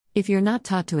If you're not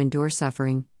taught to endure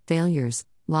suffering, failures,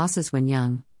 losses when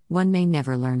young, one may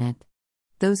never learn it.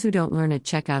 Those who don't learn it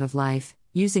check out of life,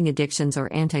 using addictions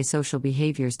or antisocial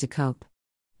behaviors to cope.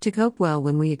 To cope well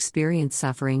when we experience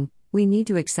suffering, we need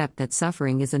to accept that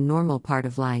suffering is a normal part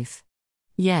of life.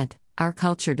 Yet, our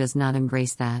culture does not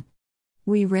embrace that.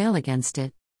 We rail against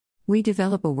it. We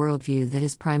develop a worldview that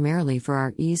is primarily for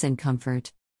our ease and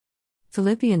comfort.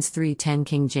 Philippians 3:10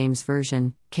 King James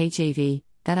Version, KJV,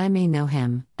 that I may know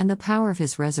him, and the power of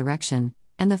his resurrection,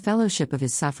 and the fellowship of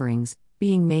his sufferings,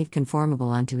 being made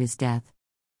conformable unto his death.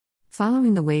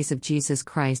 Following the ways of Jesus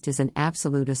Christ is an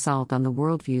absolute assault on the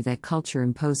worldview that culture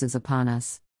imposes upon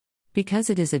us.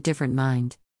 Because it is a different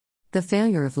mind. The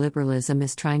failure of liberalism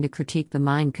is trying to critique the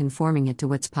mind, conforming it to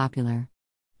what's popular.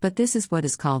 But this is what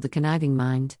is called the conniving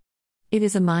mind. It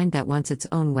is a mind that wants its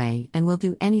own way and will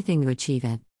do anything to achieve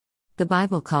it. The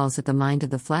Bible calls it the mind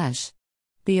of the flesh.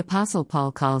 The Apostle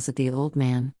Paul calls it the old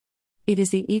man. It is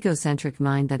the egocentric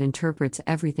mind that interprets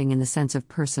everything in the sense of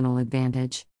personal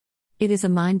advantage. It is a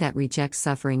mind that rejects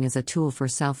suffering as a tool for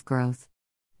self-growth.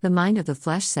 The mind of the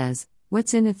flesh says,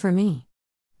 "What's in it for me?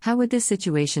 How would this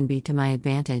situation be to my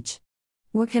advantage?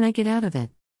 What can I get out of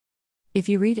it?" If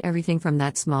you read everything from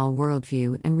that small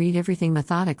worldview and read everything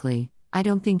methodically, I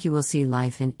don't think you will see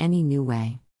life in any new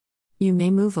way. You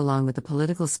may move along with the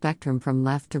political spectrum from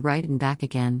left to right and back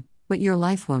again, but your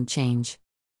life won't change.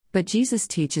 But Jesus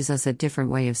teaches us a different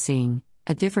way of seeing,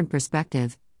 a different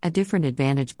perspective, a different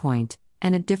advantage point,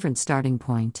 and a different starting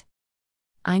point.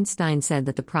 Einstein said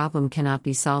that the problem cannot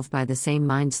be solved by the same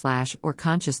mind/or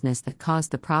consciousness that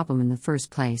caused the problem in the first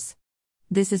place.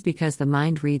 This is because the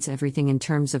mind reads everything in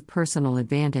terms of personal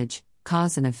advantage,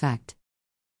 cause and effect.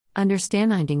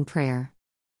 Understanding prayer.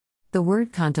 The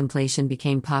word contemplation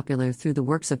became popular through the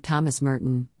works of Thomas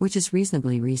Merton, which is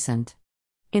reasonably recent.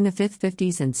 In the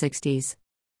 50s and 60s,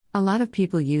 a lot of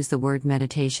people use the word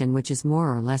meditation, which is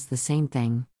more or less the same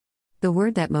thing. The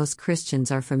word that most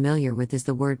Christians are familiar with is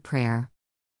the word prayer.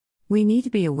 We need to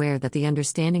be aware that the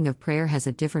understanding of prayer has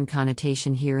a different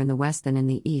connotation here in the West than in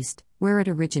the East, where it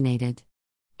originated.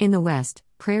 In the West,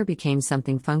 prayer became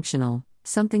something functional,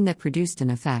 something that produced an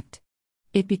effect.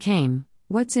 It became,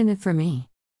 "What's in it for me?"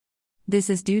 This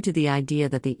is due to the idea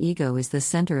that the ego is the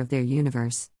center of their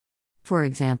universe. For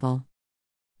example,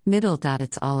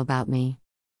 it's all about me.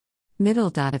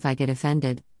 If I get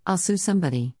offended, I'll sue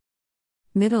somebody.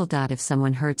 If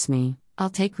someone hurts me, I'll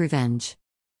take revenge.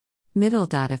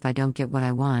 If I don't get what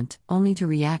I want, only to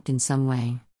react in some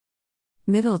way.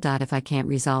 If I can't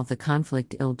resolve the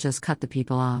conflict, I'll just cut the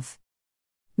people off.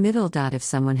 If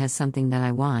someone has something that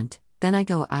I want, then I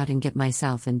go out and get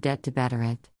myself in debt to better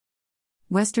it.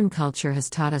 Western culture has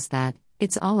taught us that,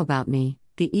 it's all about me,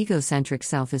 the egocentric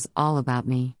self is all about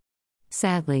me.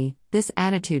 Sadly, this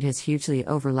attitude has hugely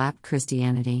overlapped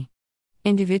Christianity.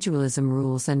 Individualism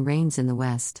rules and reigns in the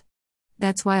West.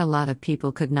 That's why a lot of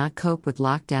people could not cope with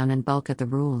lockdown and balk at the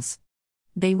rules.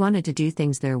 They wanted to do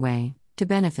things their way, to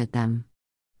benefit them.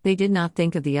 They did not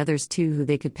think of the others too, who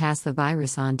they could pass the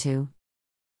virus on to.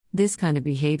 This kind of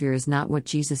behavior is not what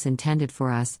Jesus intended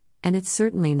for us, and it's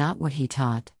certainly not what he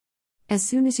taught. As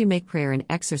soon as you make prayer an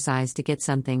exercise to get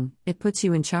something, it puts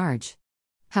you in charge.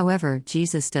 However,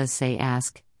 Jesus does say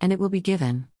ask, and it will be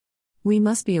given. We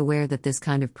must be aware that this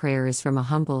kind of prayer is from a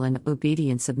humble and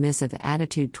obedient submissive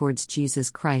attitude towards Jesus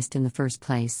Christ in the first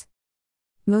place.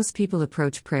 Most people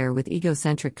approach prayer with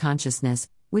egocentric consciousness,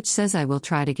 which says I will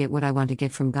try to get what I want to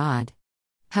get from God.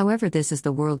 However, this is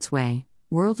the world's way.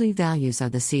 Worldly values are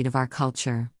the seed of our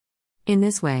culture. In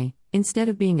this way, instead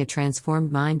of being a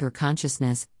transformed mind or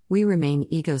consciousness, we remain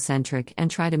egocentric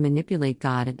and try to manipulate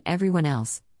God and everyone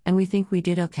else, and we think we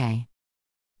did okay.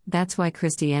 That's why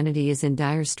Christianity is in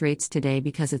dire straits today,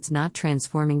 because it's not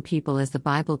transforming people as the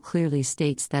Bible clearly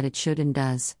states that it should and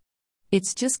does.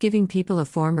 It's just giving people a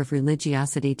form of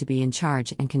religiosity to be in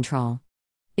charge and control.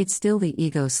 It's still the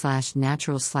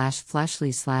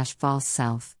ego/natural/fleshly/false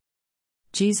self.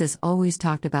 Jesus always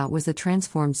talked about was the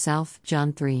transformed self,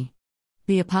 John 3.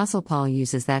 The Apostle Paul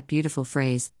uses that beautiful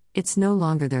phrase, "It's no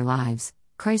longer their lives,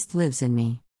 Christ lives in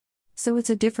me." So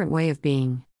it's a different way of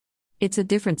being. It's a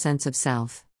different sense of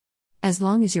self. As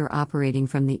long as you're operating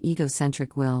from the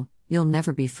egocentric will, you'll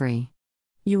never be free.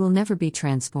 You will never be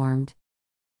transformed.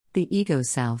 The ego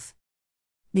self.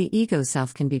 The ego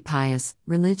self can be pious,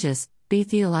 religious, be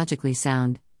theologically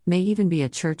sound, may even be a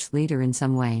church leader in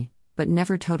some way, but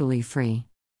never totally free.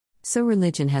 So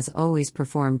religion has always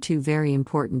performed two very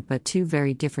important but two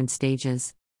very different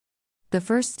stages. The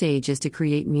first stage is to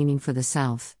create meaning for the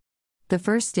self. The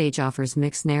first stage offers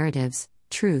mixed narratives,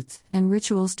 truth, and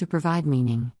rituals to provide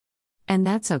meaning. And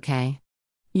that's okay.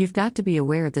 You've got to be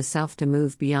aware of the self to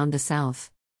move beyond the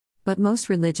self. But most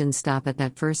religions stop at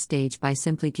that first stage by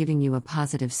simply giving you a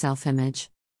positive self-image.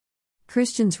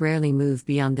 Christians rarely move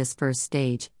beyond this first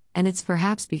stage, and it's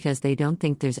perhaps because they don't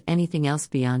think there's anything else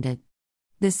beyond it.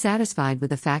 Dissatisfied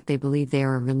with the fact they believe they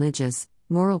are a religious,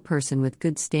 moral person with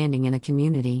good standing in a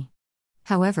community.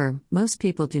 However, most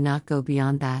people do not go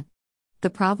beyond that. The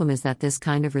problem is that this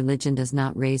kind of religion does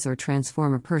not raise or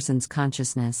transform a person's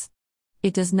consciousness.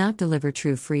 It does not deliver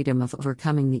true freedom of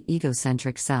overcoming the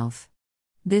egocentric self.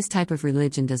 This type of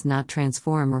religion does not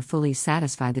transform or fully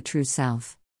satisfy the true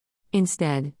self.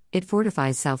 Instead, it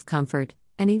fortifies self-comfort,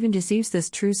 and even deceives this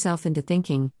true self into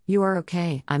thinking, "You are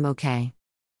okay, I'm okay."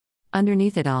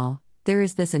 Underneath it all, there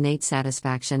is this innate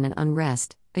satisfaction and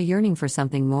unrest, a yearning for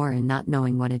something more and not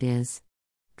knowing what it is.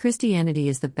 Christianity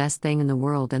is the best thing in the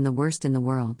world and the worst in the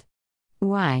world.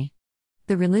 Why?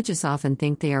 The religious often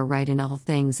think they are right in all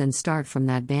things and start from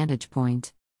that vantage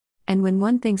point. And when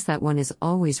one thinks that one is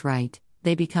always right,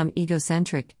 they become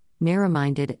egocentric,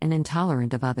 narrow-minded, and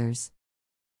intolerant of others.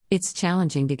 It's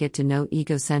challenging to get to know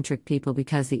egocentric people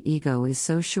because the ego is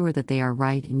so sure that they are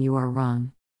right and you are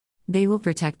wrong. They will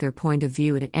protect their point of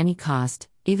view at any cost,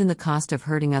 even the cost of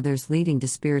hurting others, leading to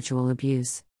spiritual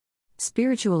abuse.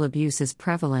 Spiritual abuse is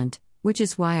prevalent, which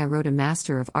is why I wrote a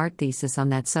Master of Art thesis on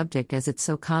that subject, as it's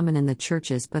so common in the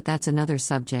churches, but that's another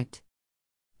subject.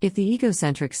 If the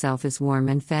egocentric self is warm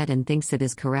and fed and thinks it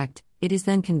is correct, it is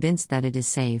then convinced that it is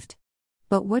saved.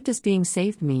 But what does being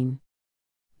saved mean?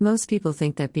 Most people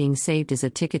think that being saved is a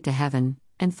ticket to heaven,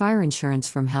 and fire insurance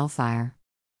from hellfire.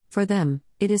 For them,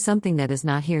 it is something that is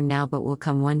not here now but will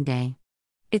come one day.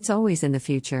 It's always in the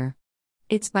future.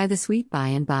 It's by the sweet by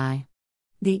and by.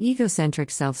 The egocentric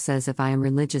self says, if I am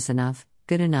religious enough,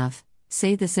 good enough,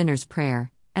 say the sinner's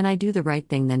prayer, and I do the right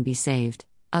thing, then be saved,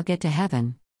 I'll get to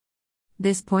heaven.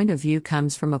 This point of view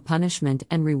comes from a punishment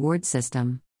and reward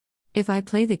system. If I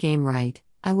play the game right,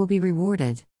 I will be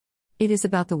rewarded. It is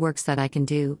about the works that I can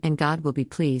do, and God will be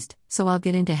pleased, so I'll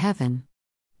get into heaven.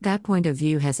 That point of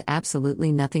view has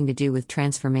absolutely nothing to do with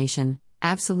transformation,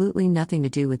 absolutely nothing to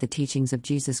do with the teachings of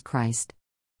Jesus Christ.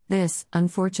 This,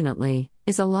 unfortunately,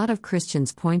 is a lot of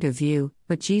Christians' point of view,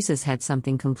 but Jesus had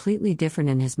something completely different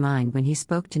in his mind when he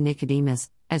spoke to Nicodemus,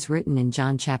 as written in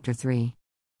John chapter 3.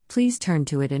 Please turn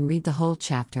to it and read the whole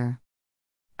chapter.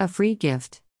 A free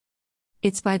gift.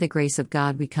 It's by the grace of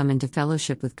God we come into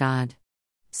fellowship with God.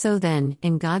 So then,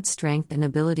 in God's strength and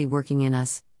ability working in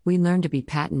us, we learn to be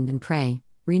patent and pray,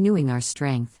 renewing our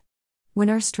strength. When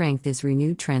our strength is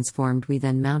renewed, transformed, we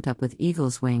then mount up with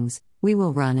eagle's wings, we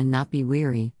will run and not be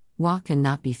weary, walk and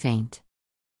not be faint.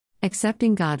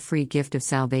 Accepting God's free gift of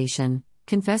salvation,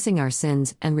 confessing our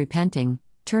sins and repenting,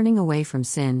 turning away from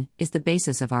sin, is the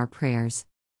basis of our prayers.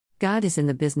 God is in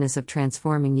the business of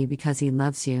transforming you because He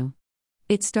loves you.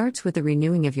 It starts with the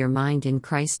renewing of your mind in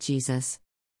Christ Jesus.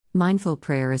 Mindful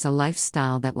prayer is a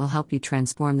lifestyle that will help you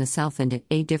transform the self into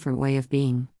a different way of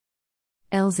being.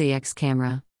 LZX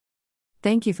Camera.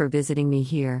 Thank you for visiting me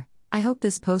here. I hope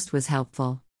this post was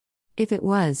helpful. If it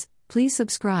was, please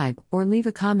subscribe or leave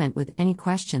a comment with any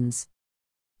questions.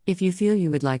 If you feel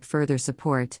you would like further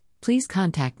support, please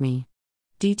contact me.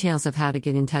 Details of how to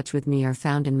get in touch with me are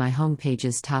found in my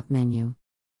homepage's top menu.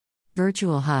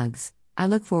 Virtual hugs. I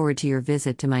look forward to your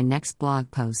visit to my next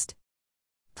blog post.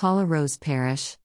 Paula Rose Parrish.